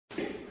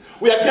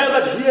We are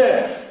gathered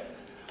here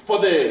for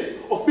the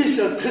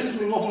official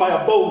christening of my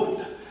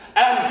abode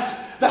as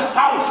the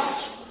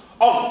House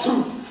of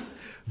Truth.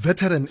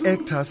 Veteran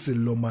actor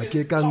Sello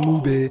Makeka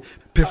Ncube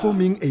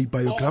performing a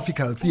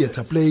biographical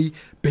theatre play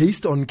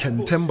based on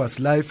Ken Themba's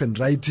life and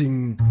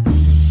writing.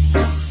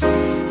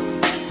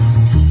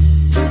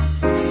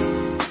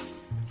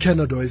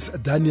 Canado's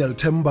Daniel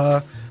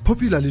Themba,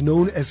 popularly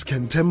known as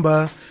Ken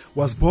Themba,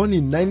 was born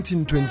in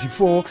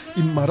 1924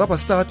 in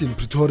Marabastad in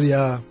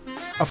Pretoria.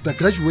 After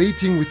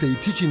graduating with a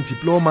teaching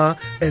diploma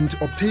and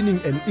obtaining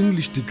an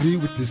English degree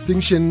with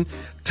distinction,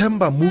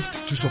 Themba moved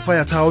to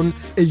Sophiatown,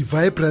 a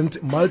vibrant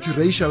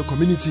multiracial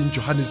community in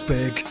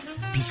Johannesburg.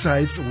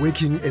 Besides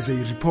working as a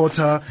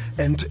reporter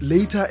and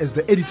later as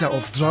the editor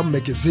of Drum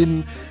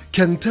magazine,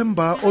 Ken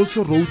Themba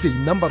also wrote a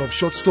number of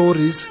short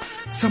stories,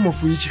 some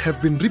of which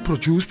have been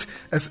reproduced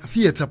as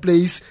theatre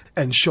plays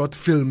and short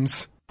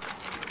films.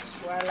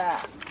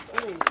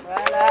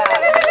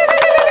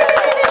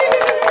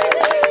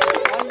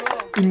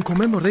 In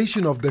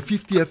commemoration of the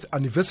 50th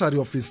anniversary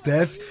of his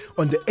death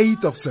on the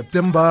 8th of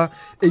September,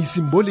 a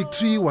symbolic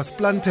tree was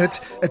planted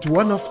at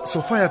one of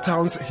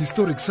Sophiatown's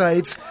historic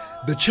sites,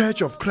 the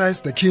Church of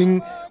Christ the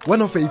King,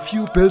 one of a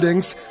few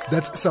buildings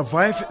that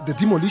survived the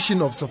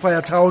demolition of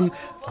Sophiatown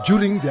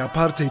during the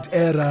apartheid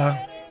era.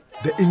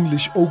 The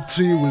English oak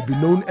tree will be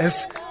known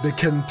as the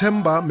Ken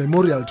Themba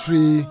Memorial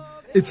Tree.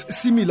 It's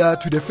similar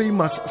to the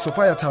famous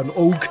Sophiatown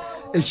oak,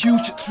 a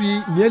huge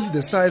tree nearly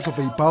the size of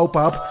a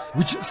baobab,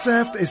 which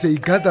served as a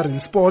gathering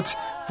spot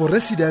for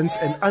residents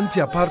and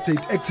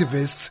anti-apartheid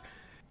activists.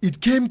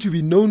 It came to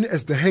be known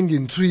as the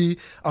hanging tree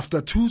after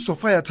two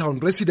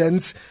Sophiatown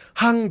residents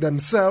hung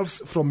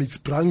themselves from its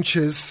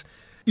branches.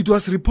 It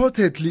was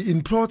reportedly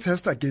in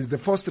protest against the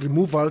forced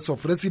removals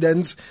of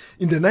residents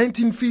in the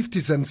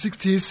 1950s and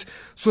 60s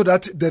so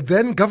that the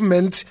then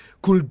government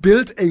could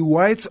build a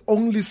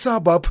whites-only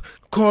suburb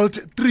called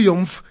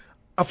Triumph,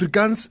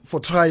 Afrikaans for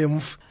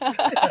triumph.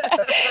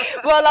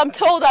 Well, I'm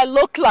told I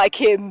look like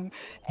him.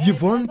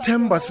 Yvonne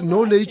Themba's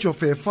knowledge of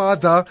her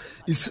father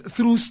is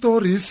through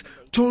stories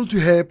told to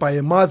her by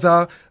her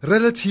mother,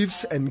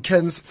 relatives and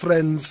Ken's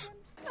friends.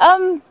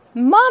 Mom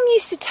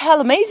used to tell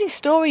amazing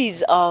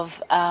stories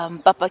of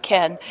Papa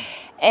Ken,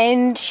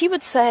 and she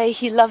would say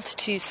he loved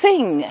to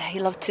sing, he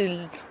loved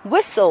to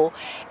whistle,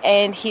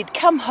 and he'd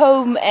come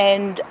home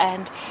and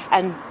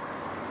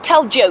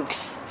tell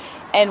jokes.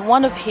 And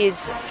one of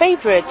his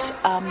favorite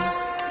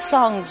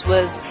songs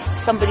was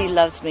 "Somebody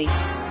Loves Me,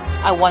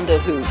 I Wonder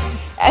Who,"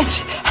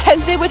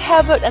 and they would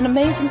have an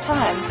amazing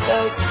time.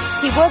 So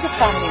he was a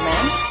family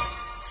man.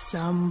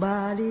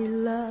 Somebody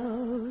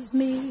loves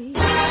me,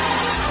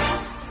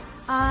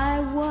 I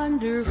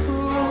wonder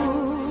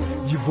who.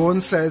 Yvonne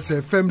says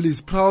her family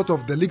is proud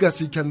of the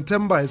legacy Ken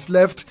Themba has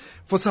left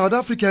for South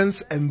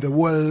Africans and the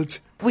world.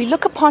 We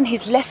look upon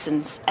his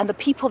lessons and the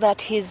people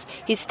that he's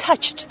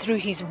touched through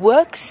his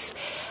works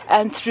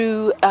and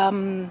through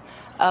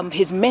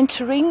his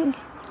mentoring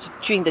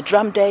during the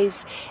drum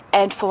days,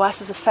 and for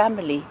us as a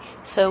family.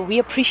 So we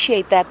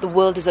appreciate that the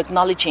world is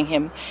acknowledging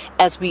him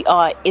as we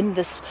are in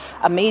this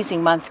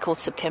amazing month called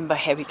September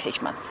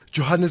Heritage Month.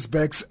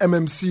 Johannesburg's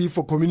MMC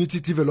for Community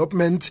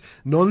Development,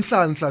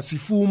 Nonhlanhla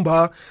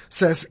Sifumba,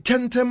 says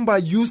Ken Themba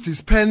used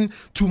his pen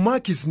to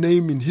mark his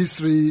name in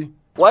history.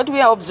 What we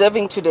are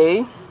observing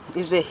today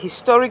is the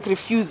historic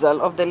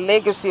refusal of the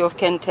legacy of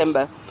Ken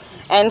Themba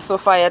and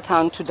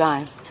Sophiatown to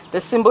die. The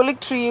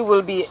symbolic tree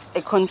will be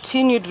a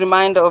continued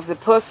reminder of the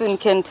person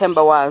Ken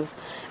Themba was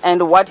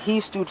and what he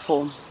stood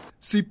for.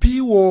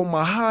 Siphiwo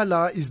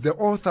Mahala is the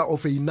author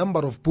of a number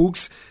of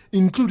books,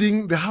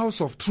 including The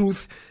House of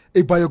Truth,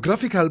 a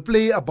biographical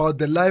play about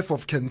the life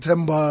of Ken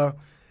Themba.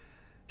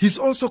 He's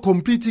also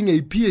completing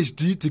a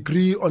PhD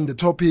degree on the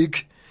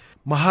topic.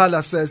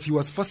 Mahala says he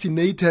was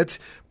fascinated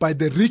by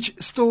the rich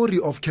story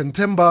of Ken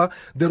Themba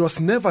that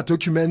was never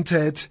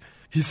documented.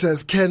 He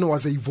says Ken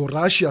was a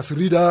voracious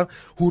reader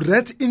who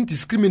read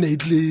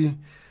indiscriminately.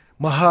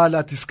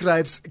 Mahala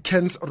describes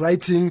Ken's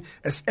writing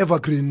as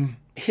evergreen.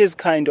 His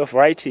kind of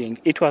writing,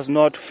 it was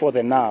not for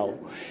the now.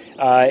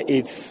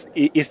 It's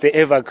the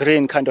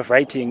evergreen kind of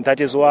writing. That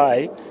is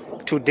why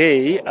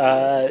today,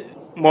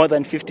 more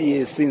than 50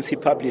 years since he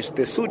published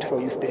The Suit,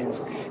 for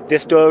instance, the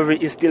story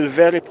is still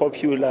very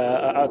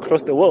popular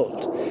across the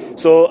world.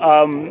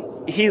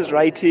 So his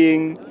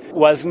writing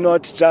was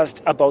not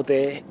just about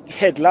the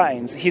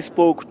headlines. He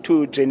spoke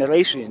to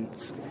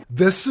generations.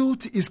 The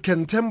Suit is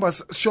Ken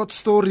Themba's short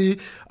story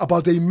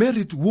about a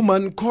married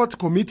woman caught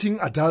committing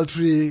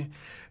adultery.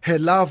 Her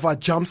lover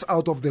jumps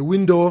out of the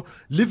window,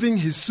 leaving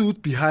his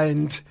suit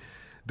behind.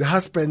 The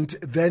husband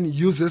then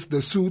uses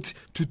the suit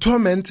to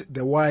torment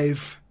the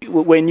wife.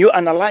 When you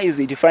analyze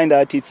it, you find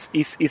that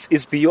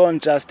it's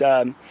beyond just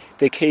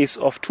the case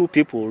of two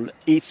people.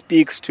 It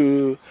speaks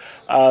to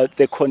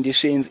the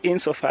conditions in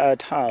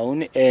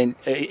Sophiatown and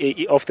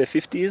of the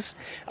 50s.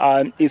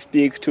 It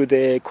speaks to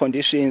the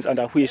conditions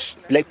under which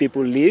black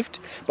people lived,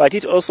 but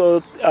it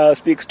also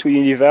speaks to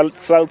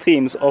universal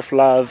themes of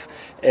love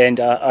and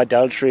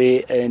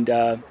adultery and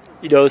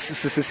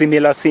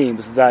similar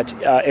themes that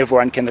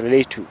everyone can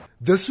relate to.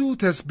 The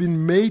suit has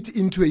been made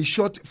into a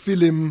short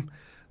film.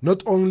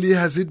 Not only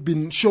has it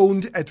been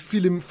shown at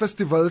film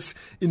festivals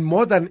in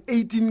more than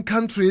 18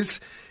 countries,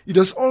 it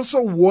has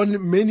also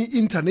won many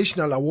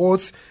international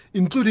awards,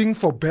 including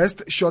for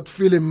Best Short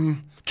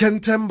Film.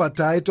 Themba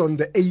died on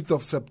the 8th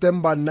of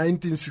September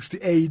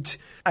 1968.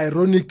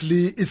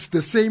 Ironically, it's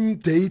the same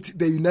date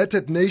the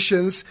United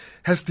Nations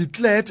has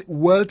declared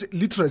World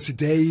Literacy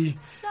Day.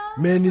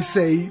 Many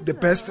say the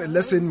best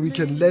lesson we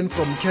can learn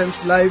from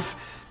Ken's life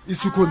is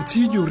to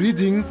continue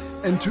reading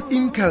and to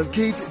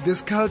inculcate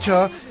this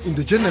culture in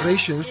the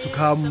generations to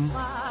come.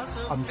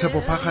 I'm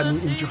Tshepo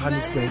Phagane in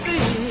Johannesburg.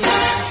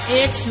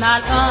 It's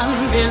not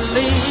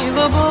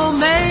unbelievable,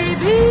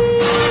 maybe.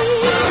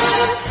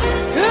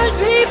 Could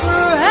be,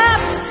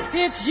 perhaps,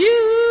 it's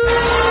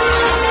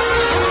you.